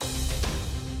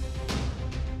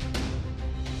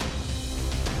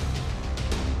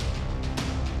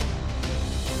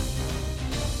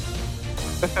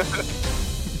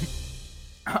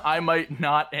I might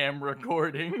not am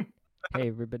recording. Hey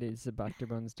everybody, it's the Dr.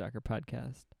 Bones Doctor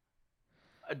podcast.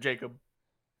 Jacob.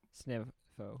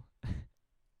 Snevfo.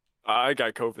 I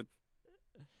got COVID.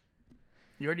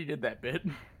 You already did that bit.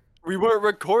 We weren't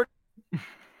recording,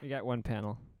 We got one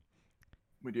panel.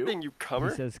 We do? you He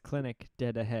comer. says clinic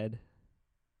dead ahead.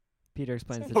 Peter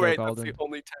explains the Wait, joke that's Alden. the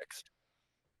only text.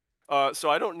 So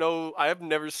I don't know. I have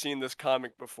never seen this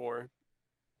comic before.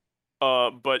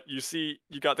 But you see,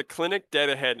 you got the clinic dead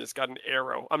ahead, and it's got an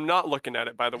arrow. I'm not looking at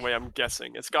it, by the way. I'm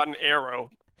guessing it's got an arrow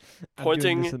I'm doing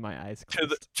pointing this with my eyes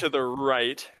closed. to the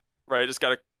right. Right.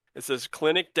 It says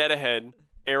clinic dead ahead,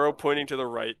 arrow pointing to the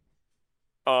right.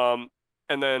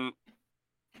 And then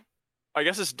I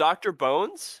guess it's Dr.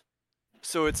 Bones.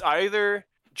 So it's either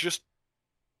just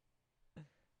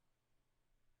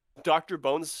Dr.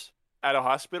 Bones at a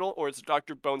hospital, or it's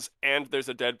Dr. Bones and there's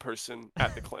a dead person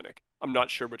at the clinic. I'm not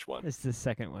sure which one. It's the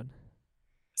second one.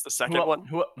 It's the second one.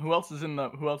 Who else is in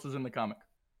the comic?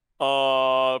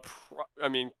 I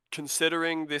mean,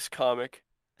 considering this comic,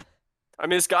 I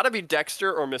mean, it's got to be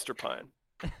Dexter or Mr. Pine.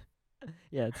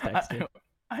 Yeah, it's Dexter.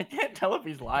 I can't tell if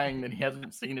he's lying that he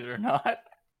hasn't seen it or not.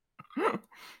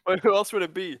 But who else would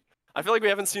it be? I feel like we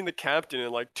haven't seen the captain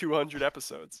in like 200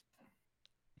 episodes.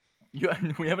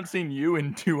 We haven't seen you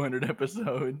in 200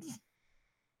 episodes.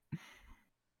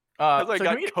 Because I so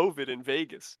got COVID in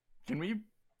Vegas. Can we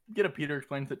get a Peter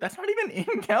explains that? That's not even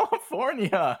in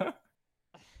California.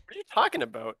 What are you talking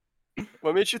about?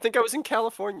 What made you think I was in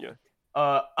California?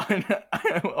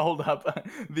 Hold up.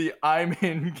 The I'm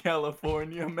in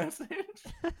California message.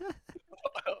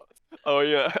 Oh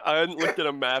yeah, I hadn't looked at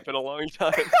a map in a long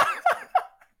time.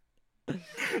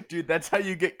 Dude, that's how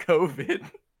you get COVID.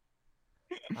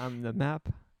 I'm the map.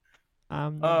 You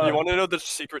want to know the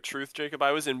secret truth, Jacob?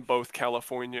 I was in both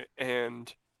California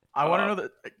and I want to know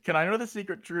that. Can I know the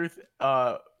secret truth?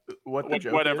 What the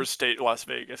joke whatever is? state Las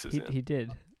Vegas is in. He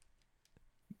did.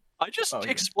 I just Oh, yeah.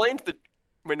 explained the.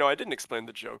 Wait, no, I didn't explain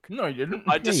the joke. No, you didn't.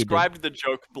 I you did. described the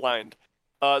joke blind.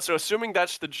 So assuming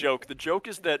that's the joke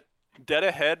is that dead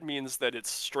ahead means that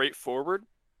it's straightforward.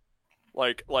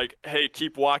 Like, hey,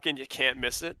 keep walking, you can't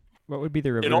miss it. What would be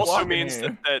the reverse? It also walking means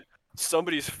here. that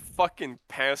somebody's fucking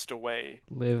passed away.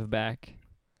 Live back.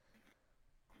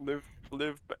 Live.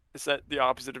 Is that the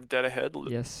opposite of dead ahead?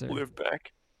 Yes, sir. Live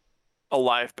back.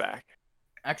 Alive back.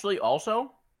 Actually,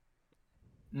 also,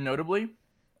 notably,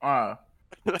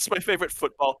 That's my favorite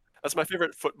football. That's my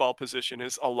favorite football position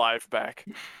is alive back.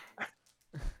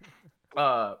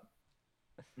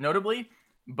 notably,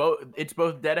 it's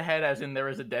both dead ahead, as in there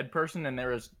is a dead person, and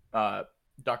there is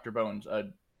Dr. Bones,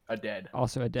 a dead.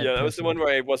 Also a dead Yeah, that was the person. one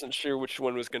where I wasn't sure which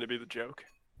one was going to be the joke.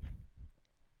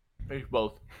 It's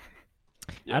both.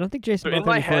 Yeah. I don't think Jason So in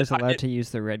my 134 is head, allowed to use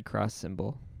the Red Cross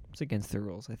symbol. It's against the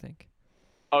rules, I think.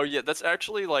 Oh yeah, that's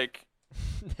actually like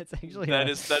That's actually that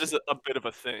is a bit of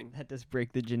a thing. that does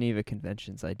break the Geneva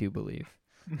Conventions, I do believe.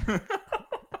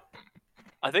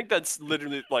 I think that's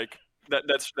literally like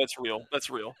that's real. That's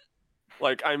real.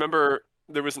 Like I remember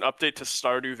there was an update to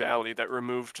Stardew Valley that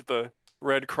removed the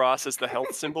Red Cross as the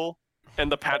health symbol,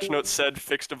 and the patch note said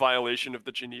fixed a violation of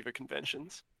the Geneva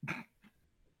Conventions.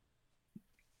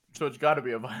 So it's got to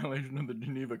be a violation of the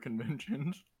Geneva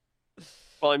Conventions.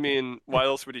 Well, I mean, why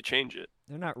else would he change it?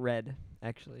 They're not red,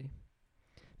 actually.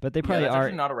 But they Yeah, probably that's are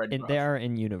actually not a red they cross. are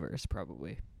in universe,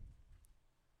 probably.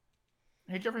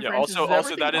 Hey, Jeffrey Yeah, Francis, also- is also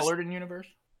everything that is- colored in universe?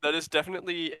 That is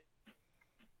definitely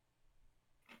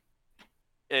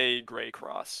a gray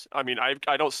cross. I mean,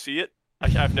 I don't see it.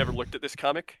 I've never looked at this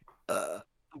comic,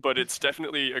 but it's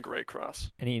definitely a gray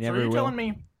cross. And he So never you're will. telling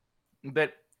me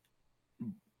that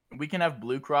we can have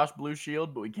Blue Cross Blue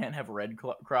Shield, but we can't have Red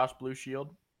Cross Blue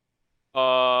Shield?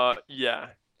 Yeah. Yeah.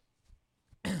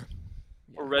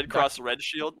 Or Red Cross Red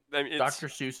Shield. I mean, it's, Dr.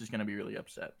 Seuss is going to be really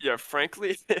upset. yeah.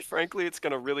 Frankly, it's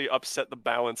gonna really upset the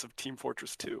balance of Team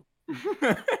Fortress 2.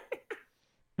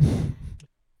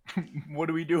 What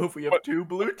do we do if we have two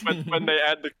blue teams? When they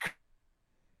add the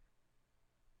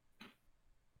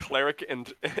cleric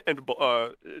and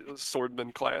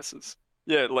swordman classes.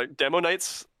 Yeah, like Demo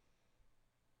Knights.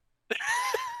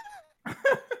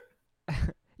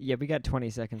 Yeah, we got 20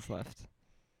 seconds left.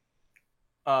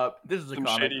 This is a Some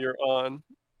comic. shittier on.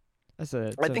 I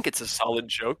think it's a solid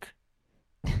joke,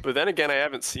 but then again, I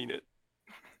haven't seen it.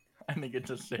 I think it's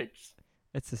a 6.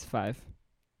 It's this 5.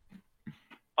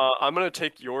 I'm gonna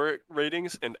take your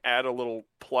ratings and add a little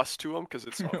plus to them because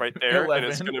it's right there, and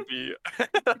it's 11. gonna be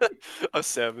a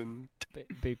 7.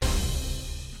 Beep.